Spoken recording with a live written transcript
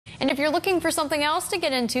And if you're looking for something else to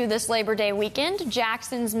get into this Labor Day weekend,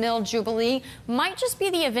 Jackson's Mill Jubilee might just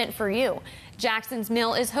be the event for you. Jackson's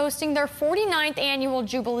Mill is hosting their 49th annual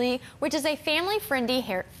Jubilee, which is a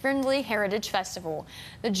family-friendly heritage festival.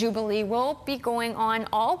 The Jubilee will be going on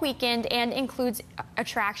all weekend and includes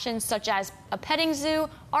attractions such as a petting zoo,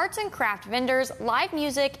 arts and craft vendors, live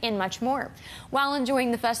music, and much more. While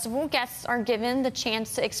enjoying the festival, guests are given the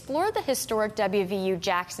chance to explore the historic WVU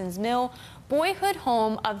Jackson's Mill, boyhood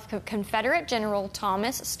home of Confederate General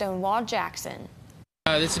Thomas Stonewall Jackson.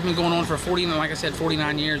 This has been going on for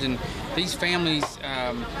 49 years, and these families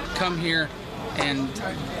come here and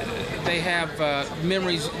they have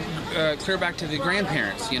memories clear back to the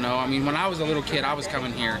grandparents, you know. I mean, when I was a little kid, I was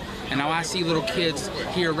coming here, and now I see little kids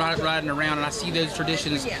here riding around, and I see those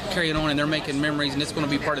traditions carrying on, and they're making memories, and it's going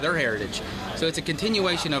to be part of their heritage. So it's a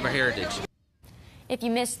continuation of a heritage. If you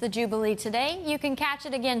missed the Jubilee today, you can catch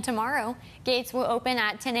it again tomorrow. Gates will open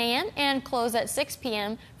at 10 a.m. and close at 6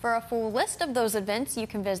 p.m. For a full list of those events, you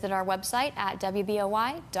can visit our website at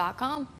WBOY.com.